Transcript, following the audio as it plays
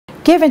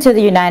Giving to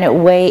the United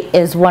Way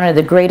is one of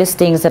the greatest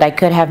things that I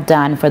could have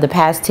done for the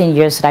past 10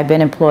 years that I've been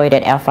employed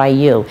at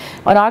FIU.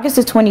 On August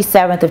the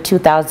 27th of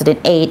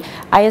 2008,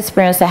 I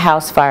experienced a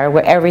house fire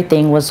where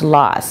everything was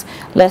lost.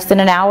 Less than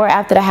an hour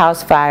after the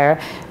house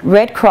fire,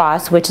 Red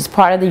Cross, which is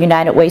part of the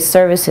United Way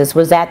services,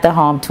 was at the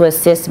home to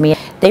assist me.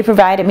 They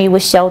provided me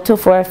with shelter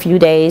for a few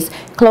days,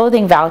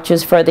 clothing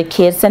vouchers for the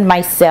kids and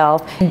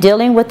myself.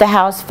 Dealing with the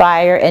house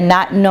fire and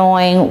not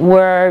knowing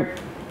where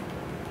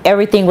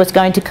everything was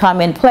going to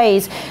come in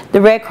place, the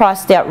Red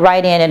Cross stepped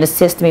right in and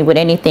assisted me with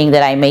anything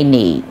that I may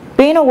need.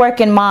 Being a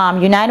working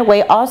mom, United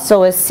Way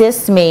also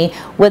assists me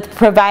with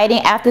providing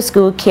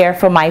after-school care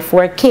for my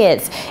 4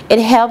 kids. It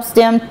helps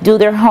them do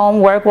their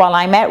homework while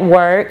I'm at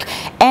work,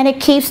 and it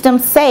keeps them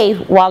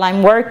safe while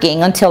I'm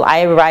working until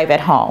I arrive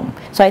at home.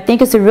 So I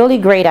think it's a really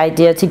great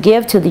idea to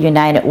give to the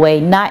United Way,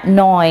 not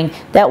knowing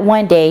that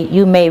one day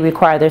you may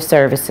require their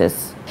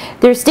services.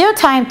 There's still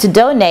time to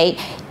donate.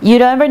 You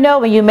never know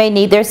when you may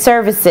need their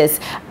services.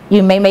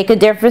 You may make a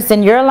difference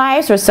in your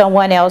lives or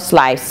someone else's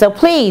life. So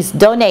please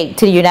donate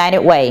to the United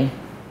Way.